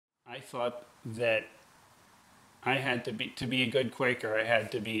I thought that I had to be a good Quaker, I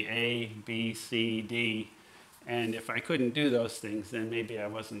had to be A, B, C, D, and if I couldn't do those things, then maybe I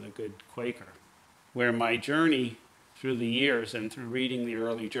wasn't a good Quaker. Where my journey through the years and through reading the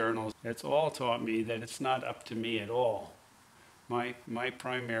early journals, it's all taught me that it's not up to me at all. My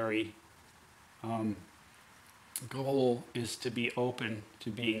primary goal is to be open to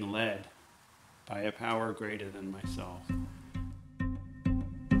being led by a power greater than myself.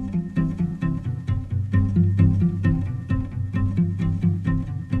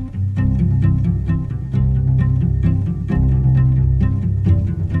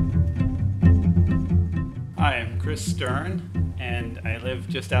 Hi, I'm Chris Stern, and I live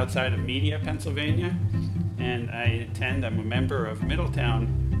just outside of Media, Pennsylvania, and I'm a member of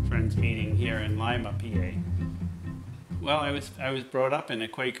Middletown Friends Meeting here in Lima, PA. Well, I was brought up in a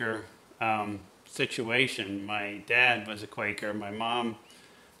Quaker situation. My dad was a Quaker. My mom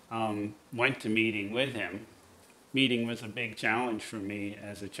went to meeting with him. Meeting was a big challenge for me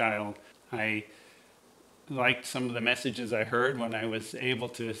as a child. I liked some of the messages I heard when I was able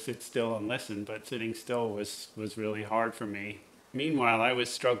to sit still and listen, but sitting still was really hard for me. Meanwhile, I was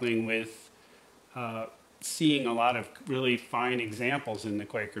struggling with seeing a lot of really fine examples in the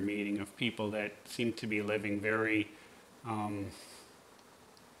Quaker meeting of people that seemed to be living very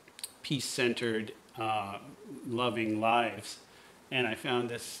peace-centered, loving lives. And I found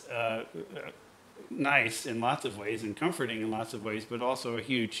this nice in lots of ways and comforting in lots of ways, but also a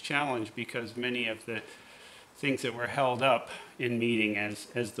huge challenge because many of the things that were held up in meeting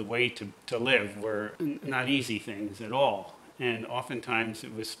as the way to live were not easy things at all. And oftentimes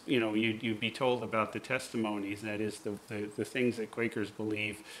it was, you'd be told about the testimonies, that is the things that Quakers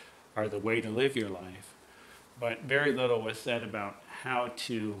believe are the way to live your life. But very little was said about how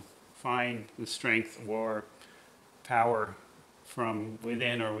to find the strength or power from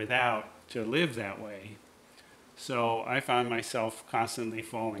within or without to live that way. So I found myself constantly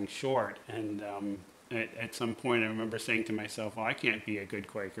falling short, and at some point I remember saying to myself, well, I can't be a good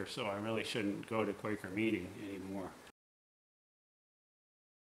Quaker, so I really shouldn't go to Quaker meeting anymore.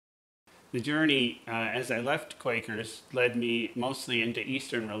 The journey as I left Quakers led me mostly into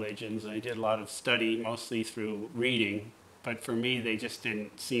Eastern religions. I did a lot of study, mostly through reading, but for me they just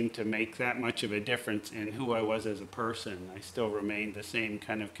didn't seem to make that much of a difference in who I was as a person. I still remained the same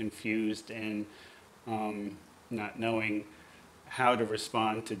kind of confused and not knowing how to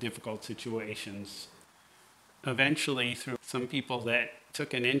respond to difficult situations. Eventually, through some people that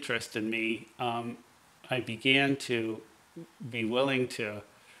took an interest in me, I began to be willing to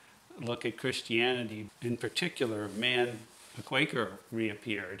look at Christianity. In particular, a Quaker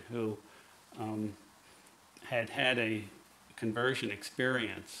reappeared who had had a conversion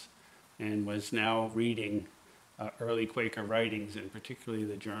experience and was now reading early Quaker writings, and particularly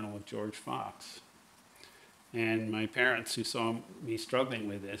the Journal of George Fox. And my parents, who saw me struggling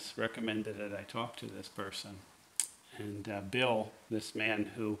with this, recommended that I talk to this person. And Bill, this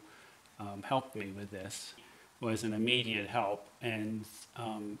man who helped me with this, was an immediate help, and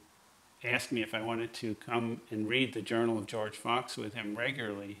asked me if I wanted to come and read the Journal of George Fox with him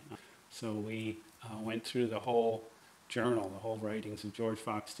regularly. So we went through the whole journal, the whole writings of George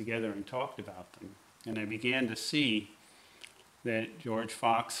Fox together, and talked about them. And I began to see that George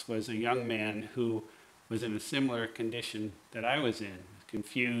Fox was a young man who was in a similar condition that I was in,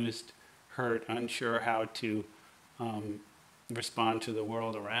 confused, hurt, unsure how to respond to the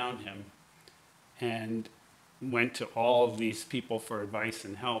world around him, and went to all of these people for advice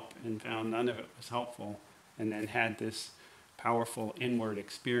and help and found none of it was helpful, and then had this powerful inward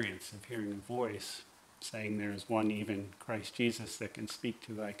experience of hearing a voice saying there is one, even Christ Jesus, that can speak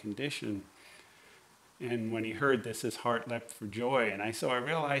to thy condition. And when he heard this, his heart leapt for joy, and so I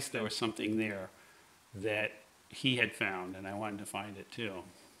realized there was something there that he had found, and I wanted to find it too.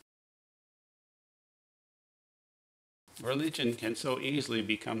 Religion can so easily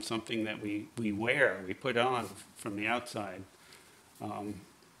become something that we wear, we put on from the outside.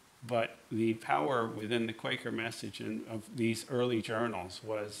 But the power within the Quaker message and of these early journals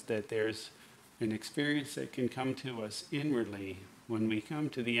was that there's an experience that can come to us inwardly when we come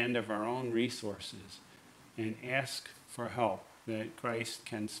to the end of our own resources and ask for help, that Christ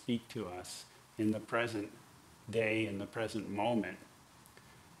can speak to us in the present day, in the present moment,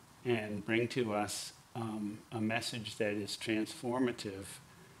 and bring to us a message that is transformative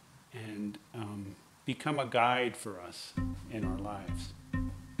and become a guide for us in our lives.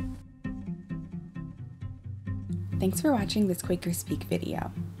 Thanks for watching this QuakerSpeak video.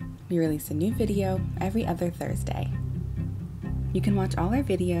 We release a new video every other Thursday. You can watch all our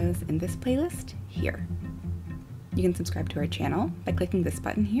videos in this playlist here. You can subscribe to our channel by clicking this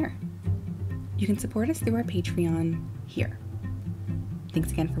button here. You can support us through our Patreon here.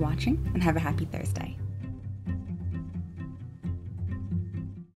 Thanks again for watching, and have a happy Thursday.